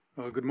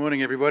Well, good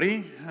morning,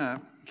 everybody.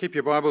 Keep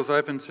your Bibles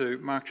open to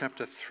Mark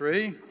chapter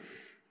 3.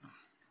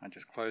 I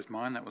just closed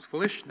mine. That was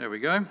foolish. There we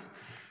go.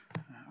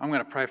 I'm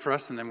going to pray for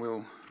us and then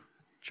we'll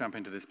jump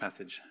into this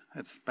passage.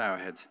 Let's bow our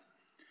heads.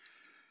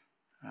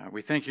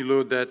 We thank you,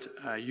 Lord, that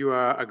you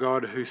are a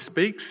God who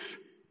speaks.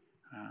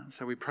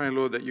 So we pray,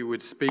 Lord, that you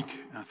would speak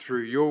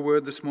through your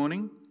word this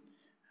morning,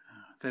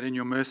 that in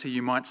your mercy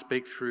you might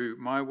speak through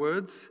my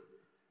words,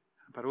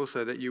 but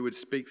also that you would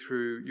speak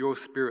through your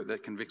Spirit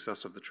that convicts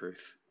us of the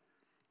truth.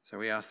 So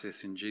we ask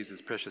this in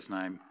Jesus' precious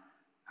name.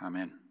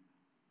 Amen.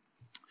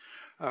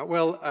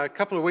 A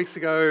couple of weeks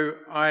ago,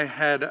 I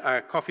had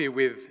a coffee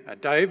with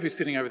Dave, who's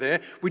sitting over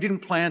there. We didn't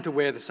plan to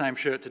wear the same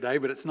shirt today,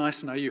 but it's nice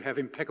to know you have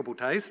impeccable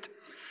taste.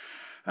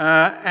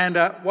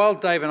 While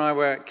Dave and I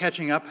were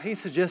catching up, he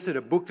suggested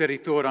a book that he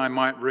thought I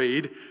might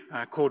read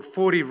called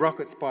 40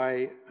 Rockets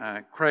by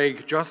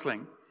Craig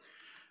Josling.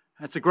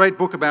 It's a great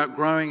book about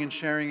growing and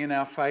sharing in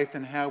our faith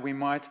and how we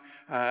might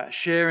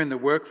share in the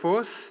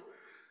workforce.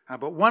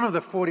 But one of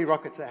the 40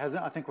 rockets that has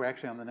it, I think we're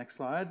actually on the next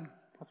slide,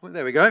 possibly,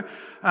 there we go,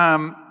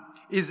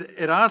 is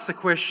it asks the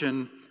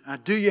question,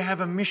 do you have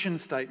a mission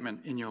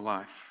statement in your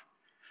life?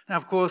 Now,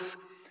 of course,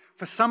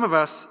 for some of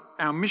us,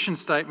 our mission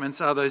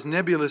statements are those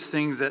nebulous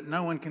things that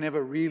no one can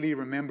ever really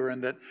remember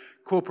and that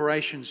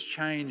corporations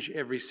change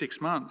every 6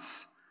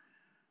 months.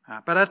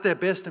 But at their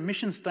best, a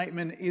mission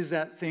statement is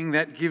that thing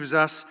that gives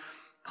us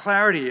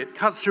clarity. It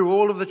cuts through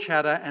all of the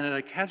chatter and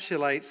it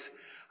encapsulates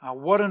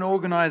what an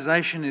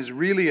organisation is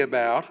really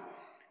about,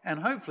 and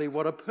hopefully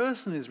what a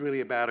person is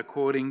really about,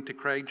 according to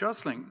Craig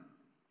Josling.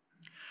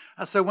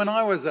 So when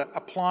I was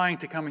applying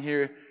to come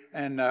here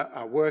and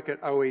work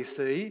at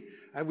OEC,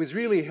 it was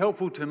really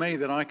helpful to me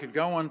that I could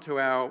go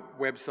onto our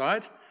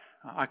website,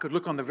 I could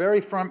look on the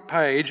very front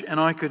page, and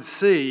I could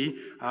see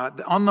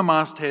on the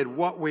masthead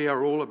what we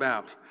are all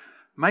about.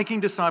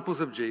 Making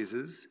disciples of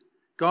Jesus,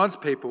 God's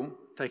people,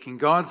 taking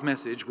God's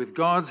message with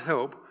God's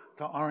help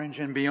to Orange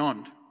and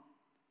beyond.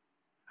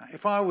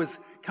 If I was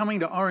coming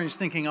to Orange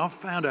thinking I've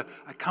found a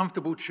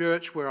comfortable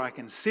church where I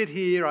can sit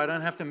here, I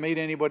don't have to meet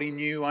anybody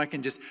new, I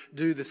can just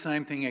do the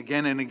same thing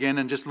again and again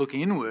and just look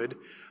inward,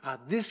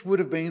 this would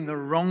have been the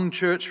wrong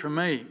church for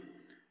me,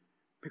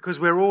 because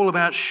we're all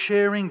about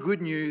sharing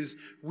good news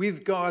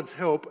with God's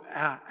help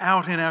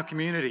out in our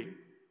community.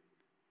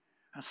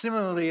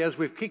 Similarly, as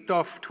we've kicked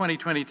off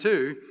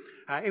 2022,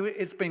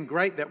 it's been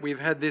great that we've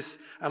had this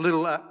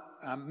little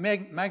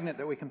magnet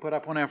that we can put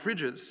up on our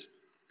fridges.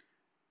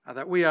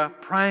 That we are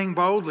praying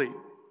boldly,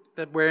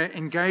 that we're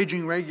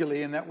engaging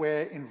regularly, and that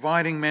we're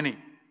inviting many.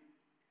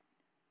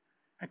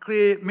 A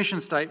clear mission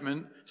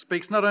statement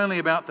speaks not only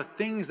about the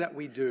things that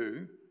we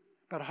do,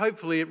 but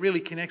hopefully it really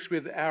connects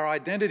with our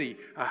identity,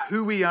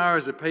 who we are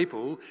as a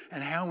people,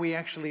 and how we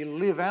actually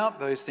live out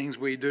those things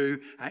we do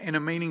in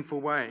a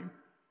meaningful way.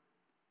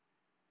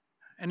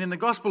 And in the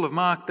Gospel of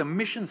Mark, the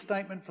mission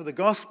statement for the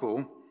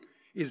Gospel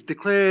is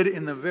declared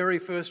in the very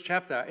first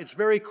chapter. It's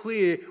very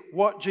clear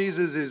what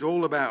Jesus is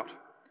all about.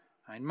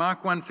 In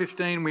Mark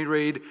 1:15 we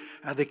read,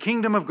 "The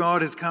kingdom of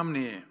God has come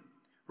near.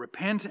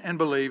 Repent and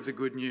believe the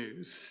good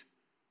news."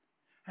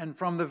 And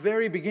from the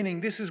very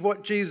beginning, this is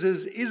what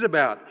Jesus is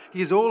about.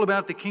 He is all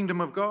about the kingdom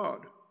of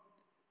God.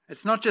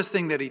 It's not just a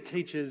thing that he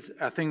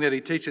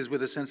teaches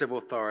with a sense of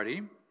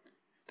authority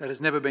that has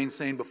never been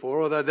seen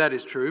before, although that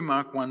is true,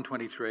 Mark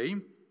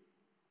 1:23.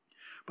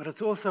 But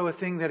it's also a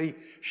thing that he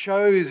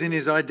shows in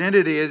his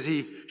identity as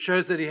he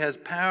shows that he has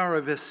power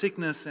over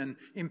sickness and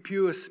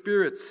impure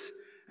spirits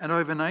and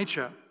over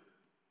nature.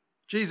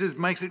 Jesus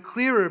makes it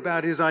clearer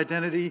about his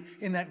identity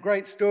in that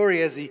great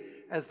story as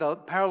the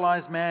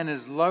paralyzed man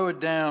is lowered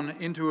down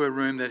into a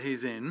room that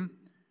he's in.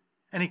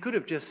 And he could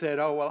have just said,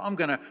 "Oh, well, I'm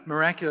going to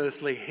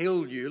miraculously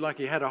heal you," like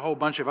he had a whole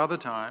bunch of other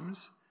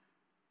times.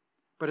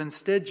 But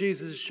instead,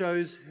 Jesus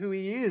shows who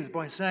he is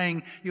by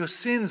saying, "Your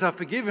sins are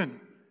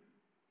forgiven."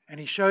 And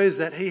he shows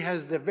that he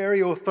has the very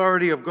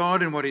authority of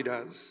God in what he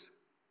does.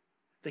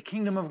 The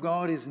kingdom of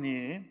God is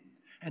near.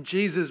 And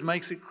Jesus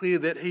makes it clear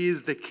that he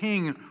is the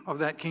king of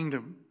that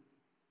kingdom.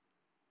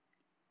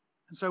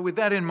 And so with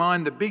that in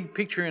mind, the big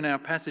picture in our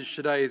passage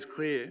today is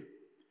clear.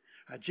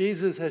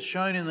 Jesus has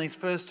shown in these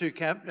first two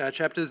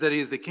chapters that he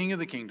is the king of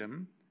the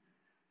kingdom.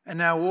 And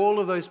now all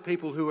of those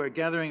people who are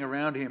gathering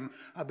around him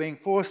are being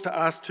forced to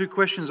ask two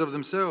questions of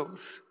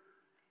themselves.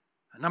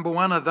 Number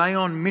one, are they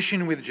on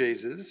mission with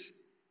Jesus?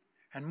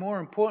 And more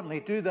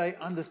importantly, do they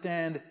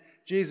understand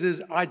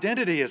Jesus'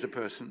 identity as a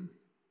person?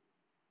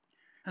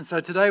 And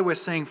so today we're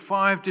seeing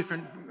 5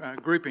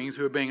 different groupings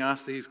who are being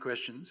asked these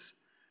questions.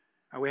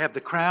 We have the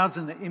crowds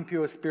and the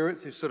impure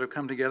spirits who sort of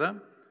come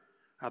together,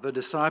 the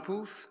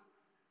disciples,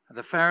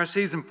 the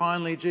Pharisees, and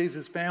finally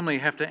Jesus' family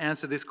have to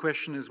answer this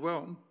question as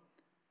well.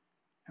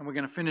 And we're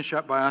going to finish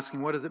up by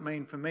asking, what does it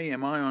mean for me?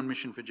 Am I on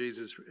mission for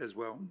Jesus as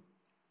well?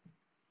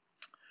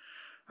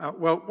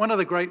 One of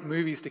the great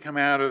movies to come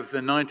out of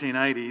the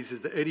 1980s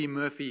is the Eddie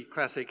Murphy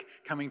classic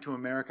Coming to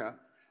America.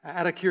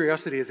 Out of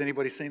curiosity, has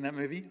anybody seen that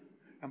movie?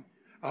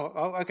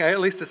 Okay, at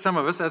least to some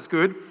of us, that's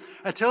good.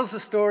 It tells the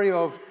story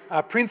of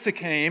Prince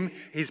Akeem.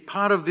 He's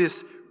part of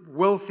this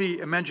wealthy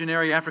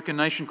imaginary African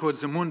nation called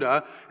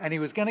Zamunda, and he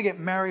was going to get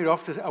married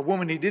off to a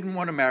woman he didn't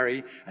want to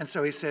marry. And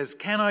so he says,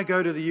 can I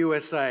go to the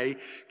USA?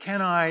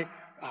 Can I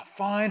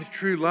find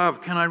true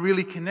love? Can I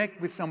really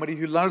connect with somebody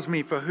who loves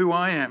me for who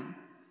I am?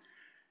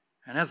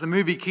 And as the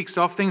movie kicks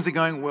off, things are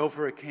going well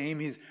for Akeem.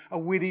 He's a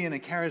witty and a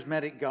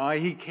charismatic guy.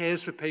 He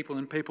cares for people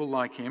and people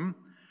like him.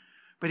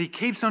 But he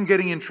keeps on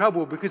getting in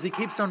trouble because he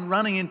keeps on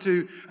running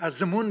into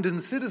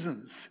Zamundan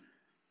citizens.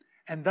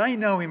 And they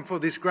know him for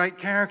this great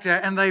character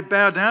and they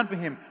bow down for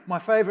him. My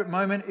favourite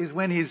moment is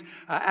when he's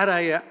at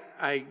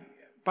a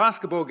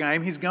basketball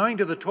game. He's going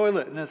to the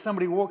toilet, and as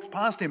somebody walks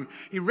past him,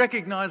 he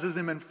recognises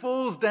him and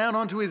falls down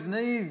onto his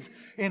knees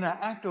in an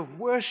act of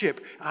worship.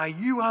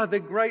 You are the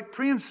great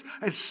prince.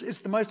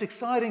 It's the most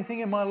exciting thing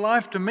in my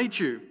life to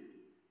meet you.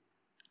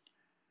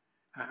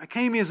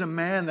 Akeem is a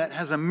man that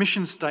has a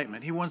mission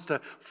statement. He wants to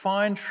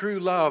find true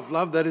love,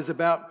 love that is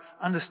about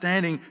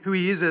understanding who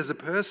he is as a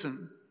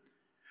person.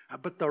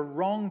 But the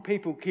wrong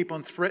people keep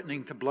on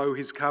threatening to blow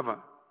his cover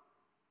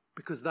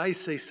because they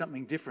see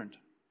something different.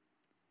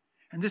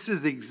 And this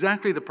is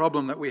exactly the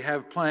problem that we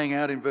have playing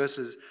out in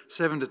verses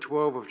 7 to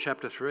 12 of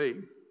chapter 3.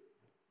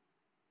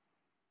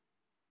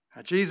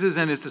 Jesus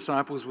and his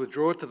disciples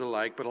withdraw to the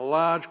lake, but a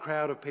large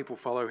crowd of people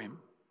follow him.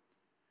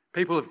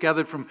 People have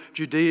gathered from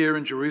Judea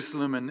and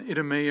Jerusalem and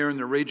Idumea and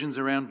the regions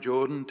around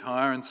Jordan,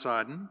 Tyre and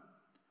Sidon.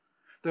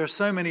 There are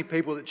so many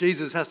people that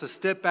Jesus has to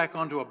step back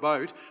onto a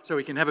boat so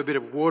he can have a bit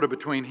of water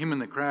between him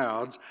and the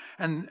crowds,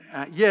 and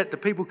yet the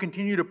people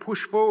continue to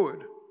push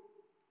forward.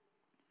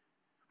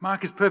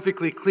 Mark is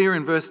perfectly clear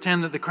in verse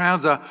 10 that the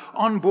crowds are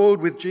on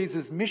board with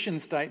Jesus' mission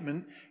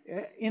statement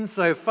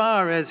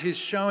insofar as he's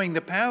showing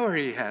the power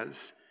he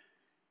has.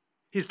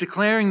 He's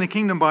declaring the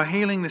kingdom by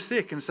healing the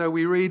sick. And so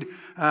we read,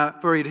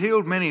 for he'd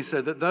healed many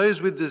so that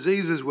those with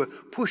diseases were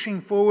pushing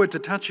forward to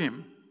touch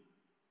him.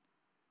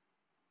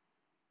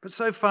 But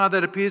so far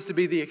that appears to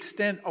be the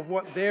extent of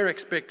what their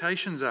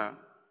expectations are.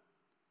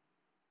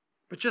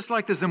 But just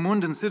like the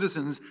Zamundan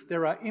citizens,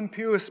 there are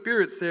impure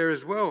spirits there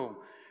as well.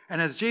 And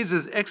as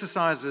Jesus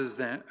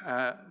exorcises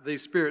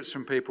these spirits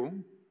from people,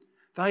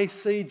 they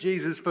see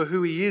Jesus for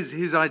who he is,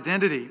 his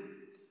identity.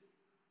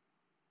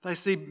 They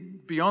see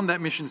beyond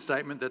that mission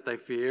statement that they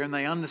fear, and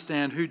they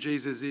understand who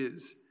Jesus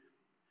is.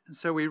 And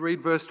so we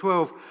read verse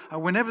 12,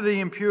 whenever the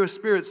impure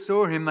spirits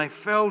saw him, they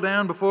fell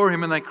down before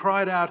him and they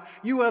cried out,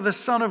 "You are the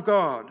Son of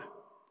God."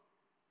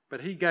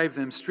 But he gave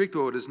them strict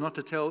orders not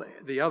to tell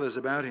the others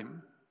about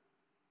him.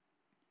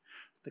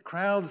 The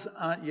crowds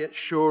aren't yet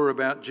sure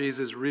about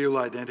Jesus' real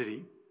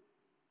identity.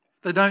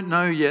 They don't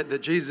know yet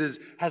that Jesus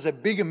has a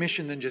bigger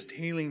mission than just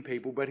healing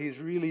people, but he's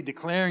really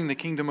declaring the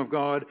kingdom of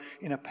God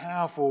in a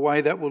powerful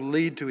way that will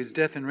lead to his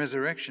death and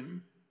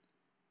resurrection.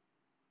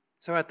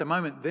 So at the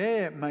moment,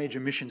 their major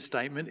mission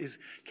statement is,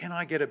 can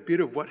I get a bit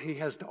of what he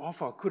has to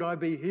offer? Could I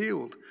be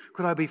healed?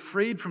 Could I be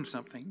freed from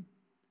something?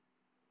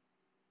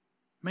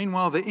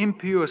 Meanwhile, the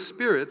impure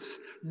spirits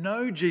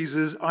know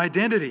Jesus'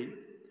 identity.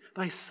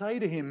 They say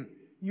to him,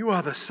 "You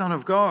are the Son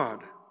of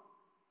God."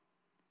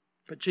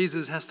 But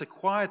Jesus has to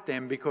quiet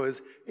them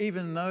because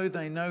even though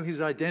they know his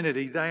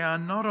identity, they are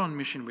not on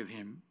mission with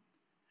him.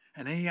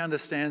 And he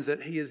understands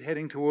that he is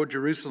heading toward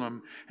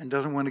Jerusalem and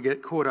doesn't want to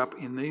get caught up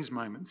in these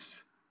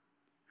moments.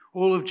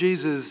 All of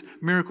Jesus'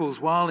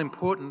 miracles, while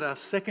important, are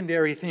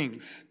secondary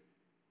things.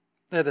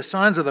 They're the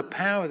signs of the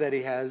power that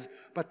he has,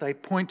 but they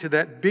point to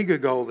that bigger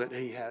goal that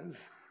he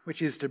has,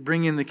 which is to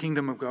bring in the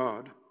kingdom of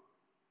God.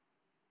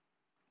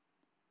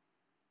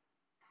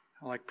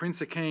 Like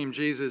Prince Akeem,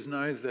 Jesus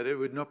knows that it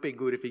would not be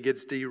good if he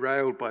gets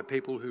derailed by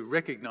people who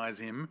recognise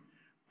him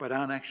but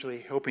aren't actually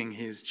helping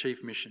his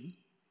chief mission.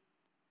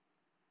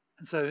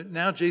 And so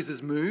now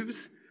Jesus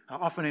moves.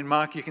 Often in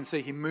Mark you can see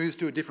he moves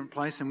to a different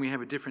place and we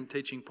have a different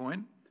teaching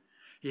point.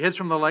 He heads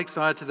from the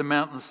lakeside to the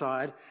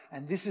mountainside,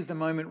 and this is the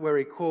moment where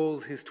he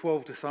calls his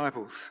 12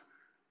 disciples.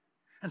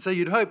 And so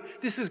you'd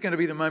hope this is going to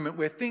be the moment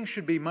where things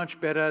should be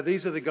much better.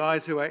 These are the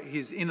guys who are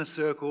his inner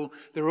circle.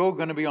 They're all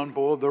going to be on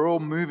board. They're all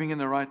moving in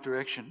the right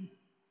direction.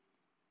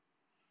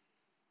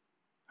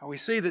 We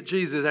see that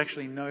Jesus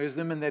actually knows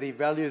them and that he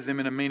values them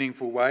in a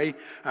meaningful way.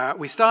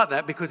 We start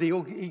that because he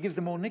gives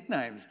them all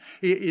nicknames.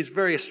 He is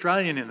very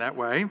Australian in that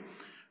way.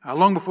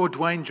 Long before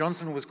Dwayne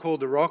Johnson was called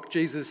the Rock,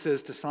 Jesus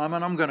says to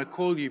Simon, "I'm going to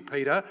call you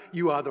Peter.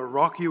 You are the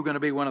Rock. You're going to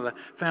be one of the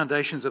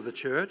foundations of the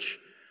church."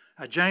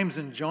 James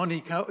and John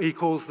he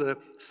calls the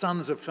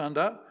sons of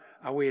thunder.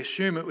 We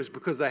assume it was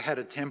because they had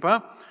a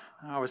temper.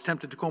 I was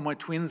tempted to call my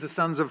twins the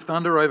sons of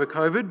thunder over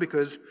COVID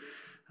because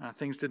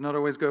things did not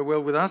always go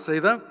well with us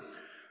either.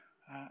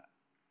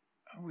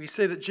 We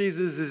see that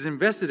Jesus is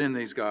invested in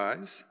these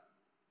guys.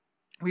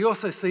 We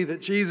also see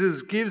that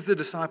Jesus gives the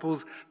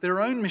disciples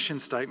their own mission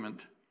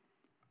statement.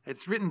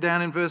 It's written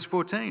down in verse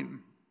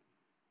 14.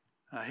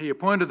 He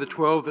appointed the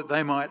 12 that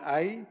they might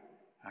A,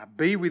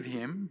 be with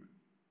him,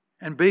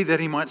 and B, that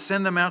he might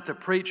send them out to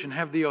preach and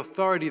have the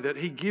authority that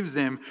he gives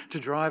them to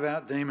drive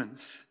out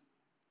demons.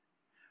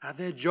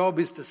 Their job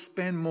is to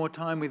spend more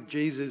time with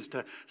Jesus,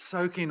 to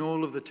soak in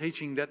all of the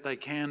teaching that they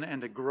can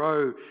and to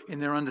grow in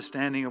their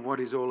understanding of what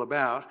he's all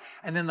about.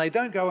 And then they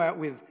don't go out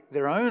with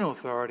their own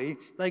authority,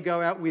 they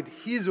go out with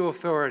his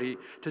authority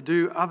to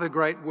do other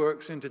great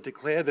works and to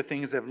declare the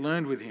things they've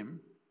learned with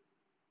him.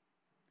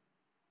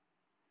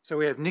 So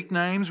we have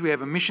nicknames, we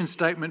have a mission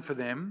statement for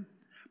them,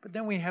 but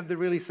then we have the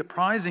really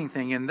surprising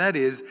thing, and that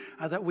is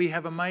that we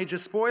have a major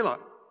spoiler.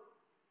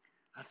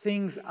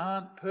 Things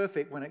aren't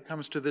perfect when it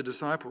comes to the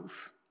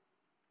disciples.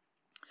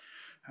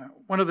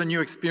 One of the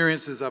new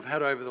experiences I've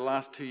had over the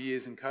last 2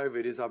 years in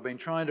COVID is I've been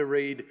trying to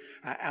read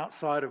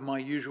outside of my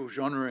usual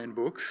genre in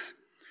books.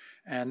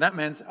 And that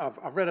means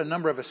I've read a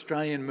number of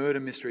Australian murder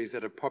mysteries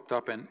that have popped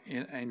up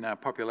in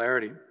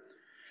popularity.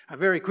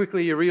 Very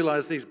quickly you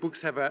realise these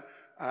books have a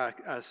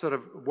sort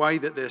of way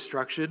that they're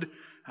structured.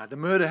 The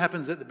murder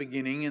happens at the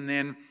beginning and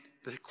then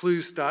the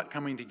clues start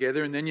coming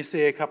together and then you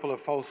see a couple of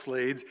false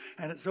leads,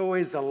 and it's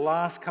always the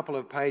last couple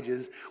of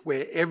pages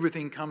where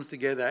everything comes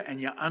together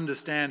and you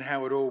understand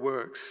how it all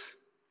works.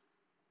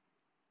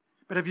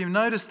 But have you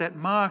noticed that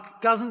Mark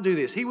doesn't do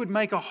this? He would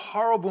make a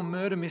horrible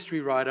murder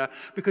mystery writer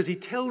because he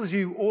tells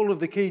you all of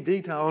the key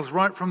details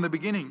right from the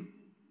beginning.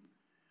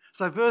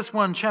 So verse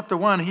 1, chapter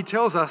 1, he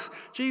tells us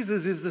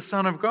Jesus is the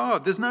Son of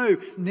God. There's no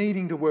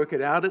needing to work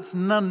it out. It's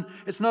not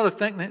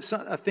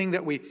a thing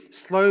that we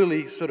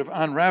slowly sort of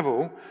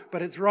unravel,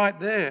 but it's right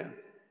there.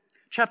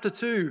 Chapter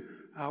 2,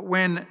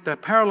 when the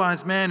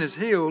paralyzed man is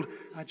healed,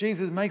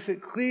 Jesus makes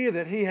it clear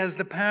that he has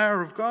the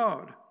power of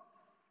God.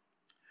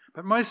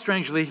 But most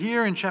strangely,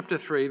 here in chapter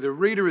 3, the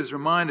reader is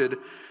reminded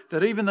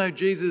that even though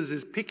Jesus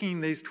is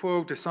picking these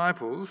 12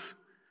 disciples,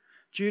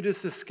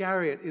 Judas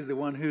Iscariot is the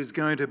one who's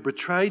going to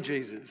betray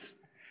Jesus.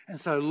 And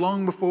so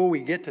long before we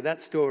get to that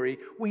story,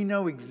 we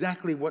know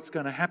exactly what's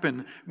going to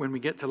happen when we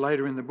get to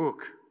later in the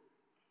book.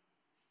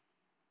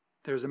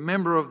 There is a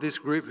member of this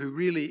group who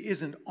really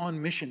isn't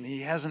on mission.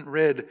 He hasn't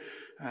read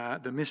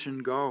the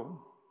mission goal.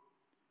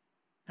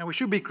 Now we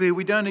should be clear,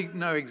 we don't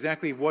know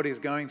exactly what is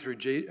going through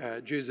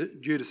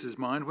Judas's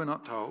mind. We're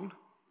not told.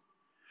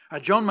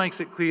 John makes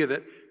it clear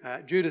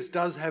that Judas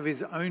does have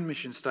his own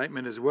mission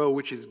statement as well,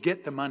 which is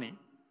get the money.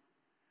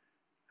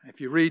 If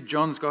you read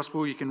John's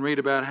Gospel, you can read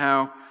about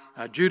how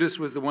Judas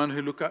was the one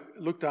who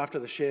looked after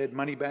the shared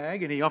money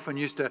bag, and he often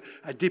used to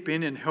dip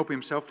in and help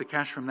himself to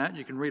cash from that.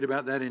 You can read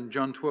about that in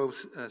John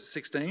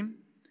 12:16.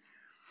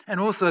 And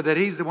also that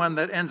he's the one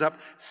that ends up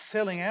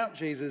selling out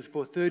Jesus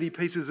for 30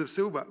 pieces of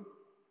silver.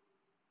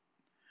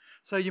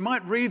 So you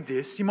might read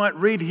this, you might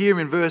read here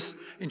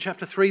in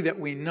chapter 3 that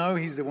we know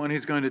he's the one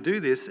who's going to do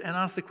this, and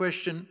ask the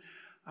question,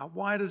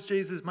 why does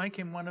Jesus make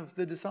him one of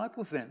the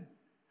disciples then?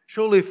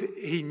 Surely if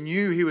he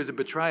knew he was a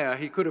betrayer,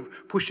 he could have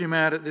pushed him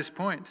out at this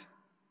point.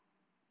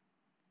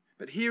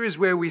 But here is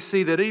where we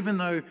see that even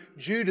though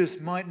Judas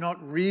might not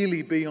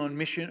really be on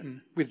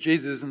mission with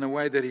Jesus in the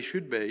way that he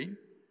should be,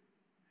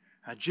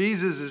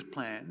 Jesus'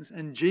 plans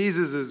and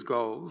Jesus'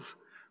 goals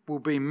will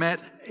be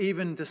met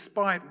even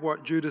despite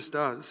what Judas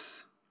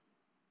does.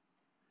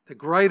 The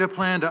greater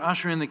plan to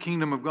usher in the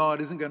kingdom of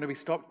God isn't going to be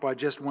stopped by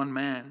just one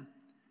man.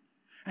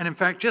 And in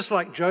fact, just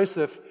like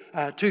Joseph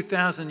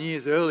 2,000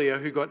 years earlier,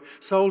 who got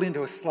sold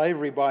into a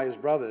slavery by his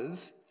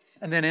brothers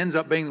and then ends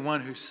up being the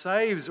one who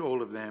saves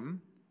all of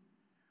them,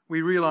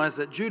 we realise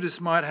that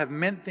Judas might have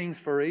meant things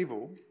for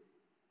evil,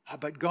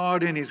 but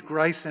God in his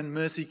grace and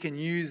mercy can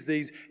use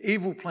these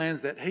evil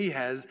plans that he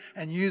has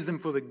and use them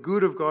for the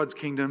good of God's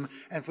kingdom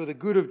and for the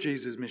good of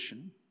Jesus'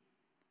 mission.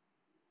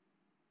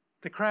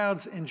 The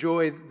crowds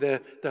enjoy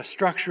the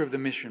structure of the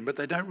mission, but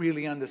they don't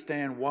really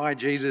understand why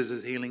Jesus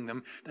is healing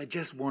them. They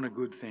just want a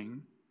good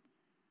thing.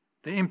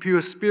 The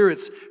impure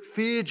spirits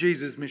fear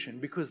Jesus' mission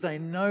because they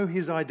know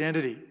his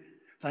identity.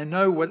 They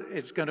know what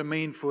it's going to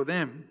mean for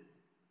them.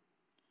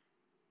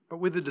 But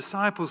with the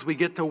disciples, we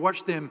get to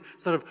watch them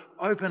sort of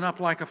open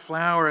up like a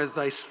flower as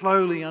they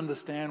slowly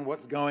understand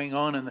what's going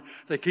on, and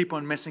they keep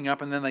on messing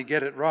up and then they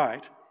get it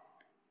right.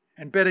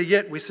 And better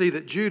yet, we see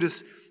that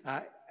Judas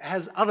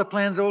has other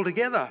plans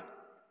altogether.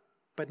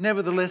 But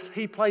nevertheless,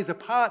 he plays a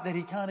part that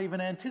he can't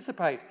even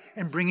anticipate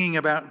in bringing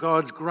about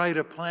God's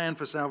greater plan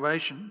for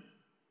salvation.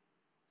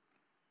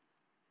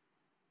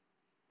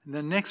 And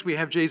then next we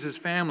have Jesus'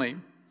 family,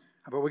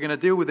 but we're going to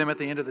deal with them at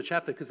the end of the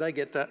chapter because they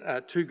get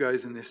two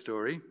goes in this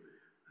story.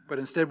 But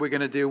instead we're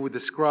going to deal with the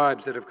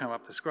scribes that have come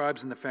up, the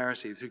scribes and the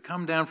Pharisees who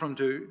come down from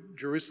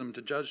Jerusalem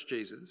to judge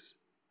Jesus.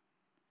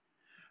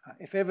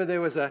 If ever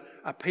there was a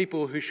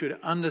people who should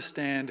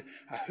understand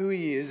who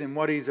he is and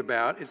what he's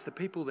about, it's the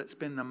people that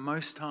spend the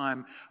most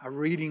time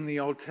reading the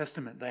Old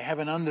Testament. They have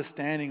an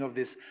understanding of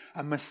this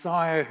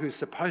Messiah who's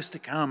supposed to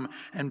come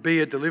and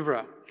be a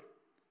deliverer.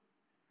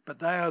 But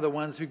they are the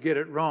ones who get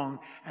it wrong,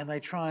 and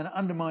they try and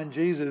undermine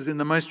Jesus in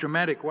the most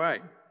dramatic way.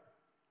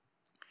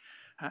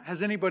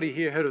 Has anybody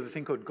here heard of the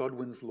thing called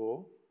Godwin's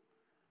Law?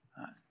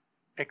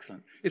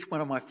 Excellent. It's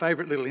one of my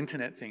favourite little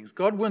internet things.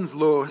 Godwin's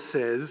Law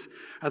says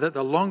that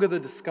the longer the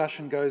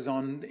discussion goes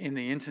on in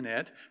the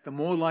internet, the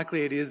more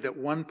likely it is that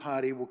one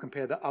party will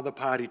compare the other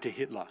party to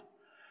Hitler.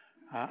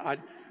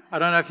 I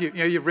don't know if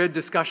you've read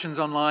discussions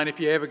online, if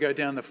you ever go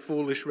down the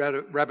foolish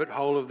rabbit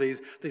hole of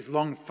these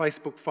long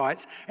Facebook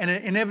fights, and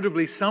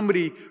inevitably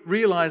somebody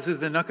realizes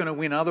they're not going to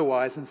win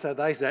otherwise, and so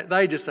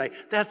they just say,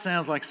 that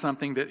sounds like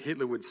something that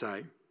Hitler would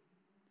say.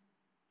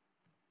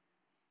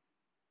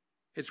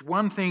 It's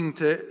one thing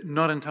to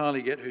not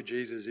entirely get who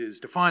Jesus is,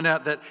 to find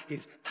out that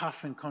he's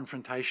tough and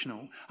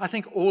confrontational. I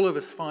think all of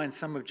us find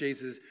some of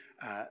Jesus'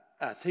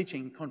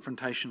 teaching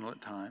confrontational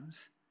at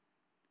times.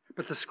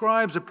 But the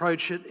scribes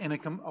approach it in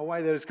a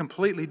way that is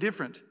completely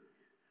different.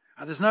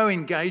 There's no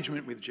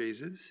engagement with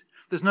Jesus.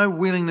 There's no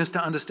willingness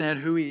to understand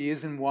who he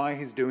is and why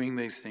he's doing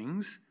these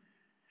things.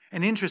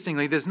 And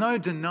interestingly, there's no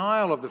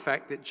denial of the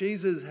fact that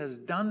Jesus has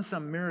done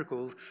some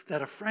miracles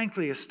that are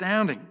frankly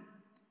astounding.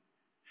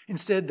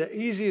 Instead, the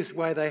easiest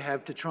way they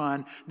have to try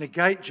and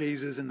negate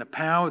Jesus and the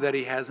power that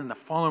he has and the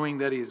following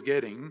that he is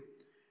getting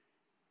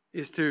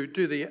is to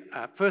do the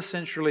first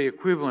century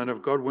equivalent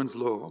of Godwin's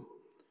law.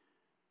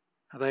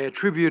 They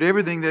attribute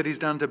everything that he's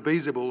done to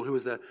Beelzebul, who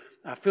was the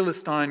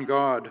Philistine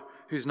god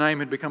whose name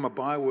had become a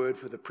byword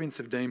for the prince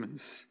of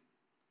demons.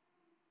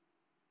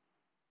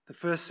 The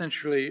first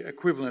century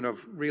equivalent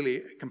of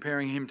really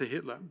comparing him to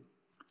Hitler.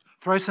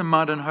 Throw some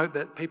mud and hope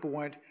that people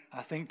won't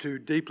think too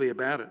deeply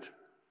about it.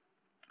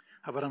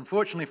 But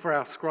unfortunately for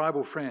our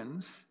scribal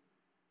friends,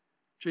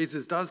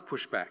 Jesus does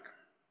push back.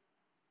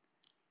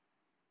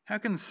 How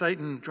can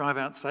Satan drive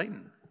out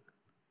Satan?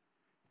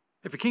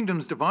 If a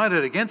kingdom's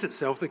divided against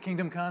itself, the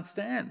kingdom can't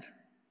stand.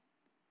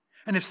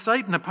 And if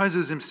Satan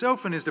opposes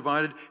himself and is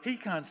divided, he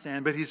can't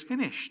stand, but he's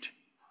finished.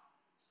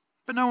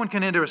 But no one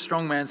can enter a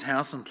strong man's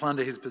house and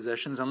plunder his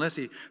possessions unless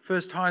he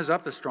first ties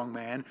up the strong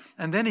man,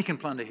 and then he can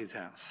plunder his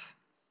house.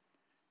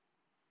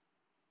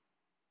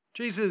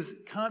 Jesus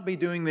can't be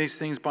doing these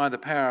things by the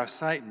power of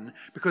Satan,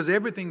 because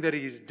everything that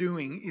he is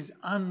doing is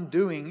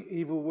undoing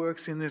evil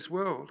works in this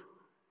world.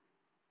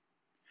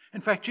 In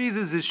fact,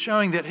 Jesus is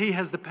showing that he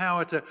has the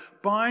power to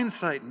bind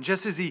Satan,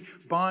 just as he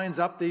binds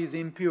up these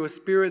impure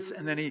spirits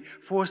and then he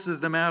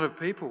forces them out of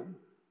people.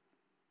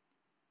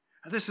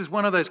 This is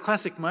one of those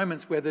classic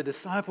moments where the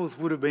disciples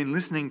would have been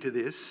listening to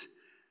this,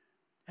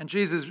 and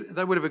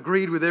they would have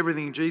agreed with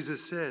everything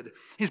Jesus said.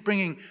 He's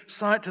bringing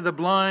sight to the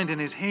blind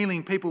and he's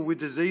healing people with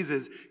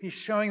diseases. He's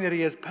showing that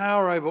he has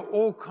power over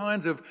all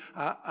kinds of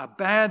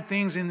bad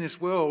things in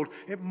this world.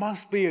 It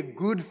must be a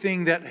good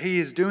thing that he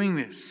is doing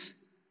this.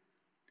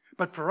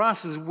 But for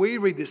us, as we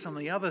read this on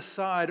the other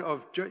side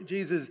of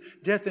Jesus'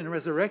 death and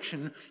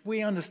resurrection,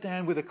 we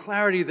understand with a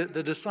clarity that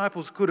the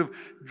disciples could have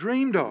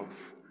dreamed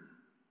of.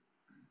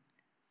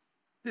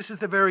 This is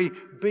the very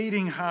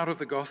beating heart of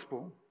the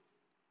gospel.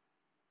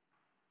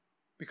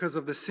 Because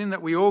of the sin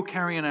that we all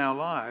carry in our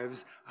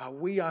lives,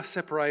 we are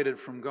separated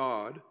from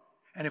God.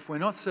 And if we're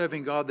not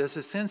serving God, there's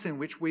a sense in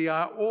which we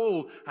are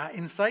all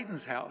in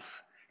Satan's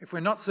house. If we're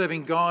not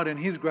serving God and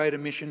his greater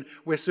mission,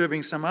 we're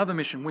serving some other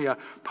mission. We are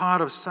part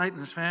of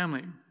Satan's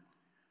family.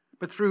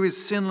 But through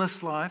his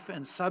sinless life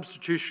and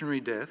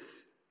substitutionary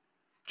death,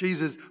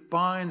 Jesus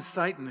binds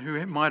Satan,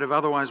 who might have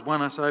otherwise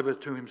won us over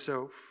to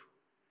himself.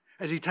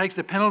 As he takes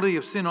the penalty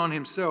of sin on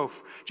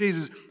himself,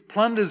 Jesus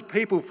plunders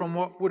people from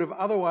what would have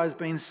otherwise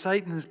been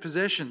Satan's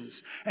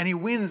possessions, and he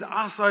wins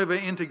us over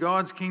into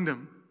God's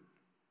kingdom.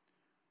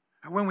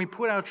 And when we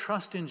put our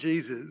trust in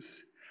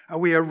Jesus,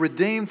 we are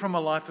redeemed from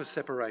a life of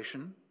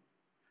separation,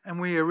 and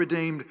we are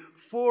redeemed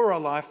for a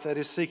life that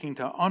is seeking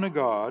to honour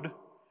God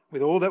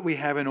with all that we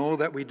have and all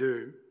that we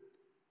do.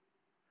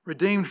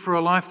 Redeemed for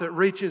a life that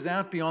reaches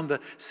out beyond the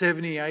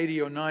 70,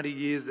 80 or 90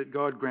 years that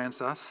God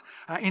grants us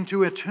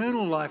into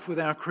eternal life with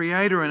our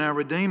Creator and our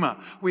Redeemer.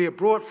 We are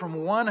brought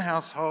from one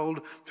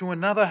household to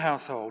another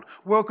household,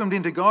 welcomed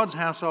into God's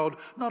household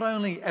not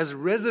only as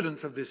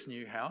residents of this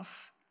new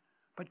house,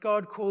 but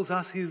God calls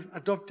us his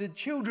adopted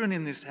children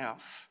in this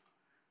house.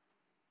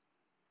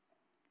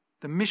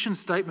 The mission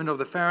statement of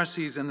the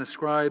Pharisees and the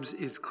scribes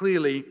is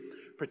clearly,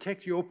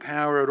 protect your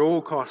power at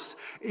all costs,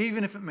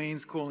 even if it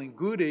means calling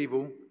good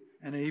evil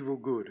and evil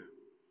good.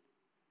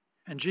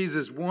 And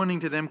Jesus' warning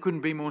to them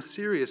couldn't be more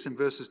serious in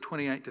verses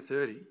 28 to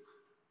 30.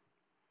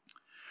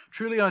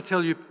 Truly I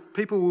tell you,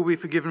 people will be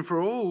forgiven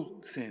for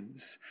all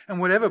sins and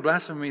whatever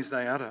blasphemies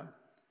they utter.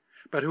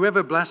 But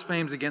whoever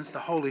blasphemes against the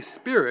Holy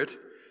Spirit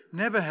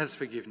never has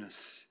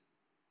forgiveness,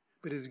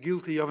 but is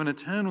guilty of an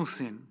eternal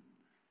sin.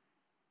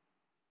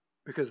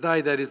 Because they,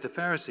 that is the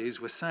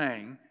Pharisees, were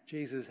saying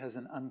Jesus has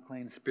an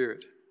unclean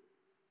spirit.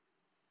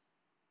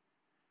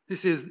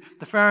 This is,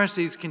 the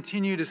Pharisees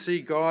continue to see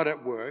God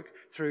at work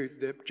through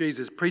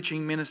Jesus'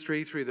 preaching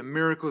ministry, through the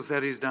miracles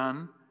that he's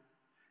done,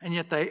 and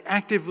yet they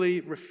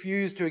actively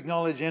refuse to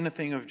acknowledge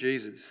anything of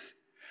Jesus.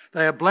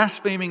 They are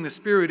blaspheming the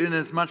Spirit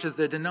inasmuch as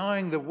they're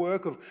denying the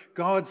work of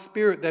God's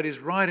Spirit that is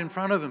right in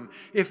front of them.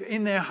 If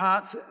in their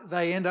hearts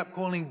they end up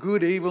calling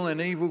good evil and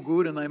evil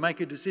good, and they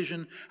make a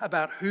decision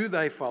about who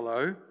they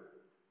follow,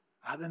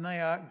 then they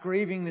are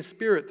grieving the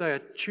Spirit. They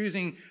are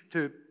choosing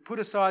to put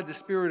aside the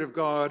Spirit of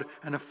God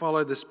and to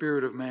follow the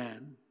spirit of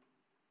man.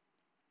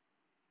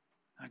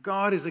 Now,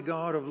 God is a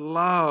God of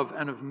love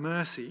and of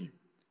mercy,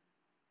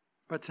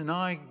 but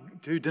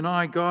to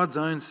deny God's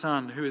own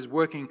Son who is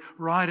working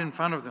right in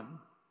front of them.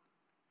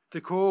 To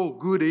call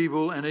good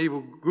evil and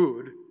evil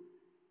good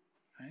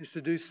is to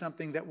do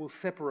something that will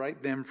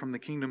separate them from the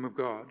kingdom of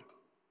God.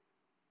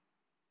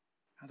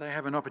 They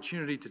have an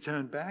opportunity to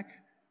turn back,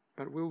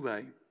 but will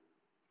they?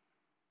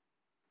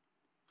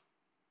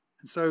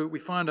 And so we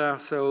find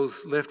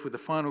ourselves left with the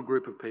final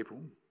group of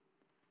people,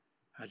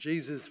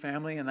 Jesus'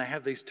 family, and they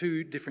have these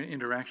two different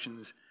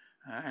interactions,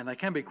 and they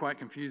can be quite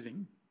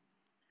confusing.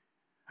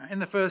 In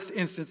the first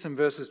instance, in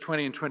verses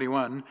 20 and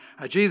 21,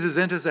 Jesus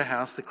enters a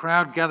house, the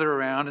crowd gather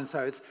around, and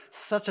so it's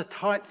such a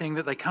tight thing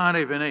that they can't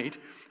even eat.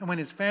 And when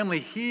his family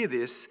hear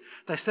this,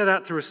 they set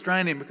out to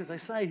restrain him because they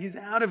say he's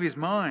out of his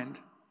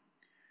mind.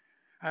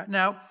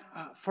 Now,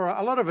 for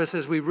a lot of us,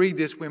 as we read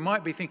this, we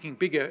might be thinking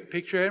bigger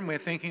picture, and we're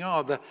thinking,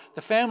 the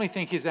family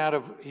think he's out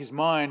of his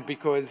mind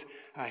because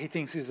he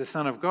thinks he's the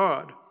Son of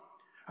God.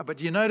 But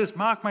do you notice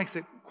Mark makes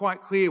it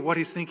quite clear what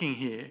he's thinking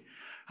here?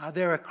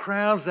 There are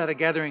crowds that are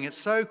gathering. It's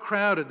so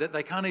crowded that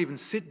they can't even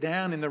sit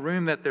down in the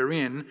room that they're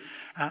in.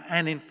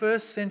 And in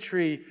first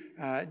century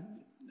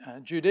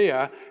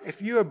Judea,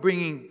 if you are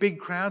bringing big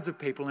crowds of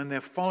people and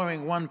they're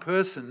following one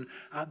person,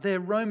 their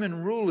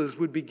Roman rulers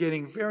would be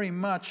getting very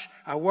much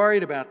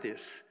worried about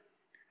this.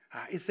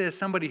 Is there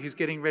somebody who's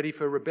getting ready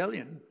for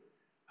rebellion?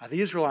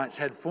 The Israelites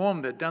had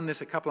formed, they'd done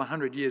this a couple of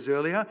hundred years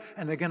earlier,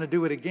 and they're going to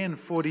do it again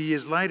 40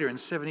 years later in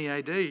 70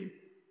 AD.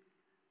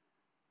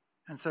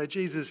 And so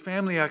Jesus'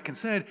 family are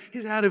concerned,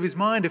 he's out of his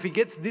mind. If he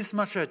gets this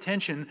much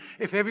attention,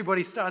 if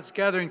everybody starts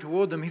gathering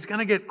toward them, he's going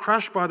to get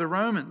crushed by the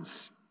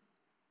Romans.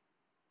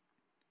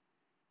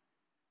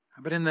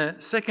 But in the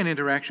second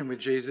interaction with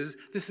Jesus,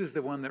 this is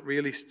the one that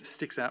really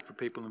sticks out for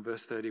people in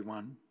verse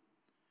 31.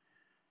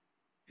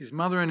 His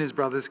mother and his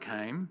brothers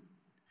came,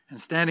 and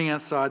standing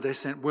outside, they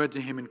sent word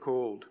to him and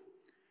called.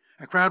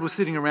 A crowd was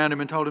sitting around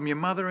him and told him, your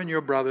mother and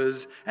your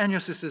brothers and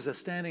your sisters are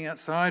standing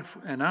outside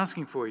and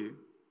asking for you.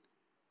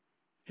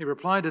 He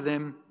replied to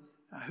them,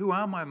 who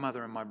are my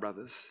mother and my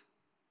brothers?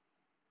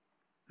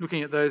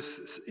 Looking at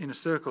those in a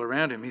circle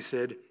around him, he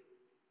said,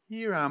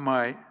 here are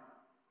my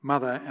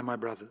mother and my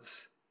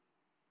brothers.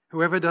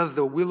 Whoever does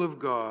the will of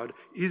God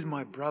is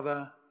my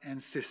brother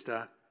and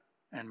sister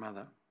and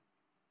mother.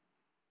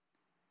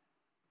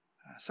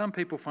 Some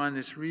people find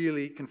this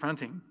really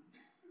confronting,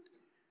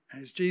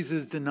 as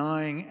Jesus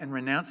denying and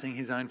renouncing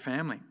his own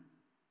family.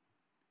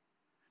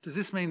 Does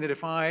this mean that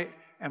if I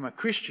am a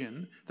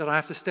Christian, that I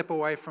have to step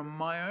away from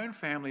my own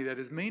family that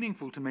is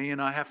meaningful to me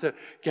and I have to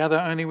gather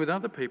only with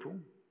other people?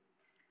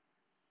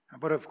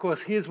 But of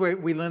course, here's where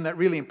we learn that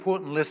really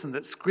important lesson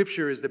that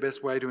Scripture is the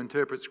best way to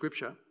interpret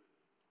Scripture.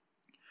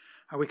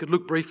 We could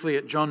look briefly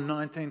at John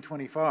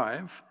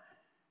 19:25,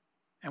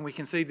 and we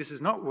can see this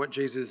is not what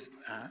Jesus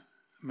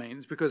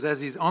means, because as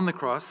he's on the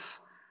cross,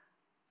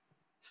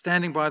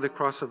 standing by the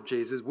cross of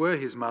Jesus were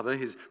his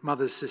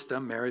mother's sister,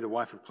 Mary, the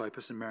wife of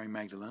Clopas, and Mary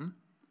Magdalene.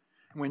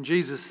 And when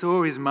Jesus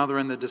saw his mother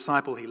and the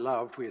disciple he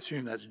loved, we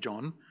assume that's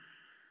John,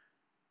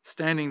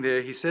 standing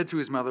there, he said to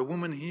his mother,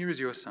 woman, here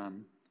is your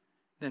son.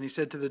 Then he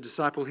said to the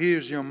disciple, here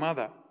is your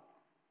mother.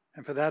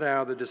 And for that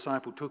hour, the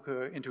disciple took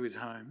her into his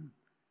home.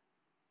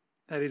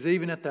 That is,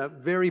 even at the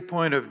very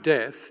point of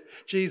death,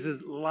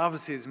 Jesus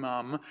loves his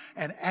mum,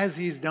 and as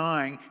he's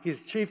dying,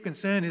 his chief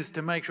concern is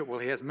to make sure, well,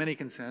 he has many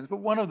concerns, but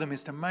one of them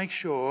is to make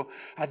sure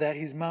that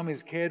his mum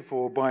is cared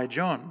for by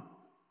John.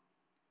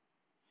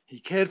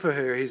 He cared for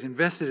her, he's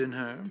invested in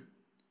her.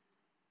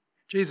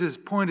 Jesus'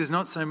 point is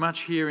not so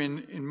much here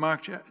in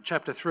Mark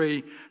chapter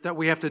 3 that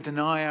we have to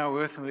deny our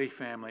earthly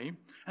family,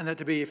 and that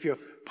if you're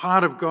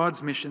part of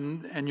God's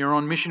mission and you're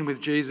on mission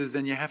with Jesus,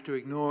 then you have to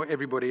ignore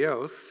everybody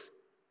else.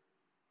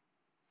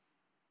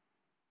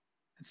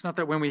 It's not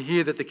that when we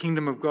hear that the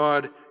kingdom of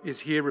God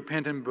is here,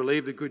 repent and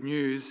believe the good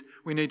news,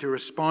 we need to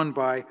respond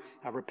by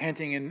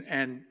repenting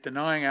and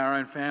denying our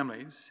own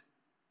families.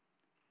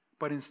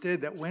 But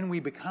instead that when we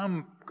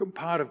become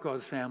part of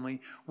God's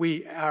family,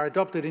 we are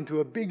adopted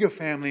into a bigger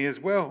family as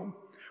well.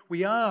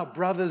 We are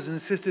brothers and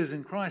sisters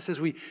in Christ.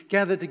 As we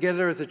gather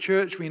together as a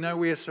church, we know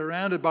we are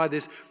surrounded by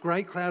this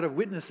great cloud of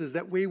witnesses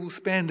that we will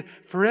spend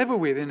forever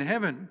with in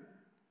heaven.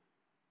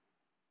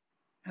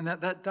 And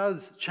that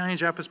does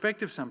change our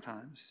perspective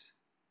sometimes.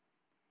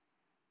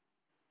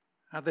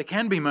 There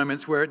can be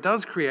moments where it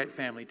does create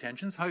family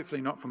tensions, hopefully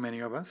not for many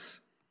of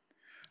us.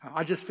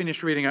 I just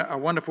finished reading a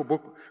wonderful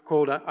book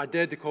called I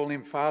Dared to Call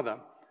Him Father,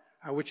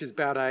 which is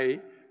about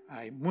a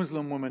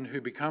Muslim woman who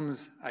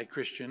becomes a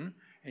Christian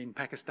in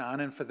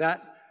Pakistan. And for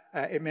that,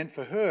 it meant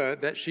for her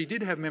that she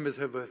did have members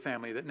of her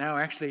family that now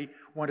actually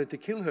wanted to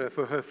kill her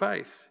for her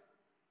faith.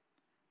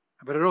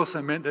 But it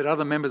also meant that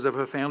other members of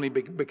her family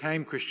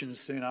became Christians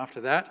soon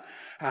after that.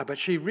 But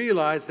she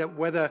realised that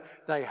whether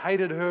they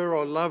hated her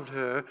or loved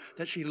her,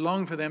 that she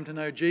longed for them to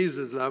know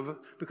Jesus' love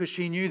because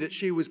she knew that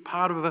she was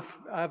part of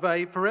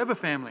a forever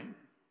family.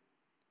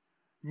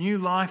 New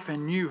life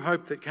and new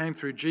hope that came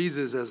through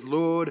Jesus as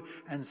Lord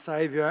and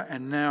Saviour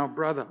and now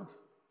brother.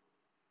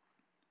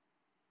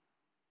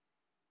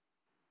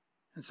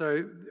 And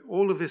so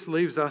all of this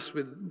leaves us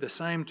with the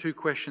same two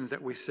questions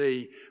that we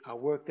see are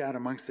worked out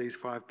amongst these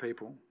 5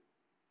 people.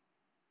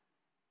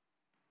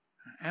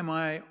 Am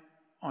I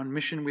on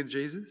mission with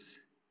Jesus?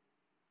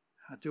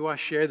 Do I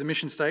share the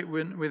mission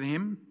statement with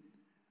him?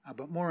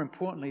 But more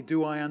importantly,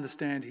 do I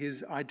understand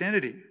his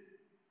identity?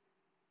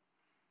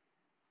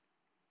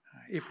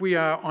 If we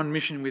are on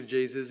mission with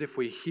Jesus, if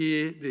we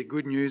hear the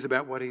good news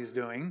about what he's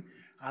doing,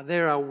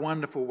 there are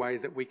wonderful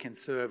ways that we can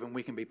serve and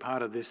we can be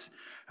part of this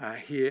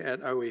here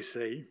at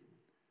OEC.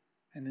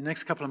 In the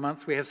next couple of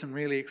months, we have some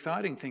really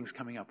exciting things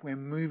coming up. We're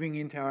moving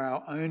into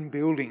our own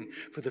building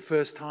for the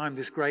first time,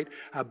 this great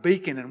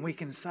beacon, and we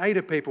can say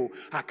to people,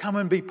 come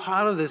and be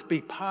part of this,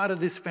 be part of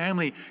this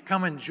family,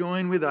 come and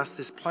join with us,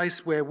 this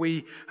place where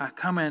we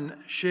come and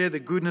share the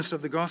goodness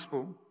of the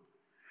gospel.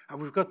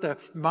 We've got the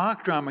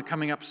Mark drama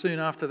coming up soon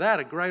after that,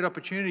 a great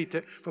opportunity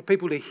for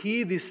people to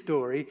hear this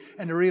story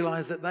and to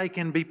realise that they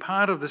can be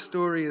part of the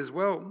story as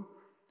well.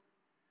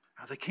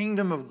 The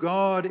kingdom of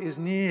God is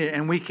near,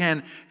 and we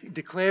can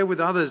declare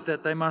with others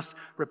that they must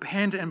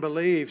repent and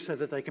believe so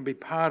that they can be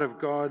part of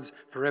God's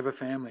forever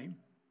family.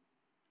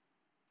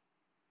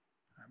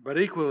 But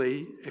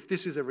equally, if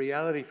this is a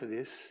reality for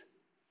this,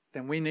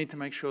 then we need to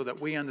make sure that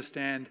we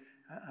understand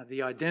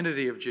the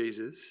identity of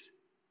Jesus,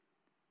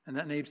 and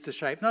that needs to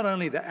shape not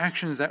only the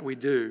actions that we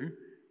do,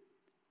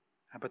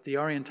 but the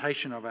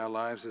orientation of our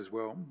lives as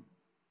well.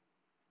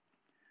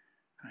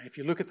 If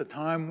you look at the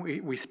time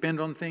we spend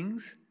on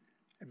things,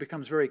 it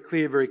becomes very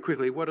clear very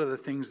quickly what are the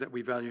things that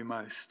we value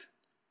most.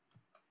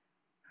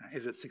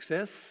 Is it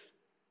success?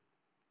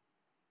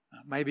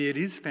 Maybe it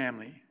is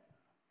family.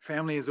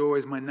 Family is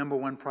always my number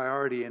one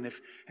priority, and if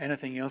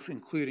anything else,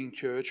 including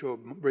church or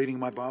reading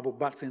my Bible,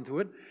 butts into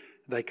it,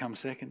 they come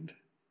second.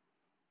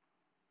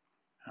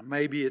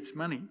 Maybe it's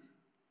money.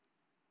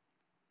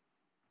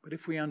 But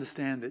if we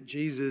understand that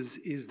Jesus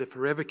is the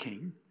forever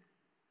King,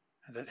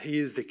 that he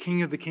is the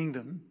King of the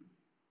kingdom,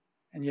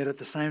 and yet at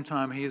the same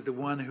time he is the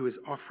one who is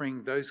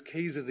offering those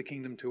keys of the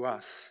kingdom to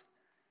us,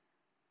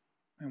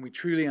 and we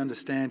truly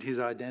understand his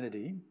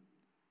identity,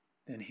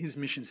 then his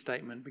mission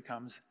statement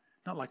becomes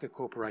not like a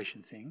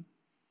corporation thing,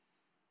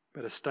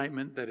 but a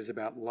statement that is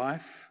about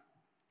life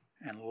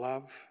and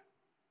love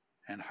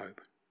and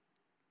hope.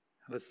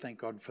 Let's thank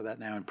God for that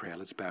now in prayer.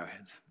 Let's bow our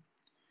heads.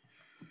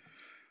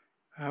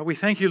 We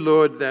thank you,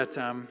 Lord, that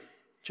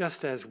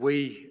just as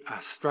we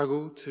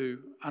struggle to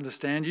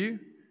understand you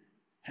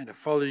and to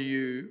follow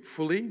you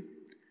fully,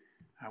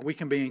 we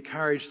can be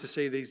encouraged to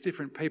see these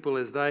different people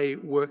as they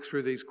work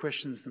through these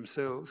questions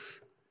themselves.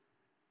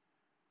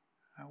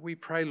 We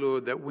pray,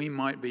 Lord, that we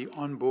might be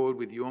on board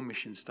with your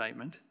mission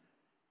statement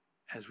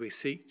as we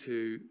seek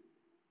to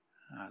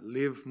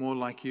live more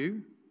like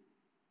you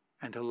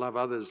and to love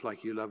others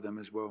like you love them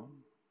as well.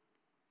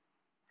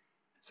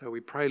 So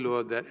we pray,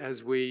 Lord, that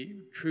as we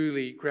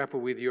truly grapple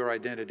with your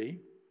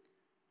identity,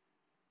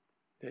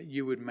 that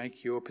you would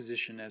make your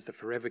position as the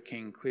forever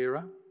King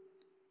clearer,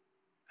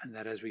 and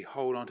that as we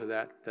hold on to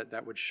that,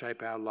 that would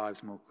shape our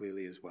lives more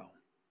clearly as well.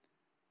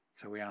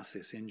 So we ask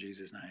this in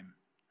Jesus' name.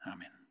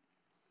 Amen.